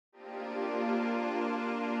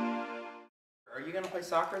you going to play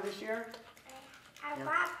soccer this year?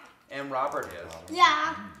 Robert. And Robert is.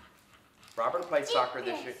 Yeah. Robert played soccer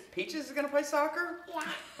this year. Peaches is going to play soccer? Yeah.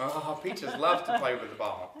 Oh, Peaches loves to play with the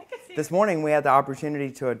ball. This morning we had the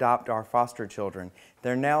opportunity to adopt our foster children.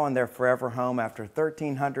 They're now in their forever home after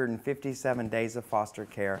 1,357 days of foster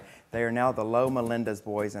care. They are now the Lowe Melendez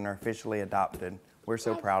boys and are officially adopted. We're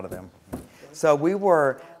so proud of them. So we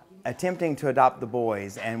were attempting to adopt the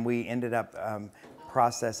boys, and we ended up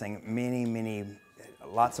processing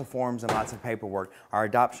lots of forms and lots of paperwork. Our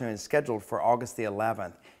adoption is scheduled for August the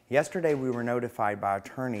 11th. Yesterday we were notified by our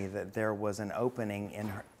attorney that there was an opening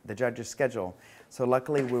in the judge's schedule. So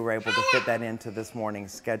luckily we were able to fit that into this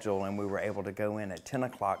morning's schedule, and we were able to go in at 10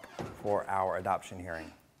 o'clock for our adoption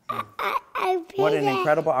hearing. What an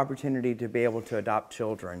incredible opportunity to be able to adopt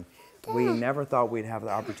children. We never thought we'd have the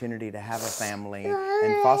opportunity to have a family,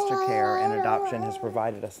 and foster care and adoption has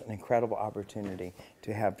provided us an incredible opportunity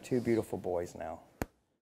to have two beautiful boys now.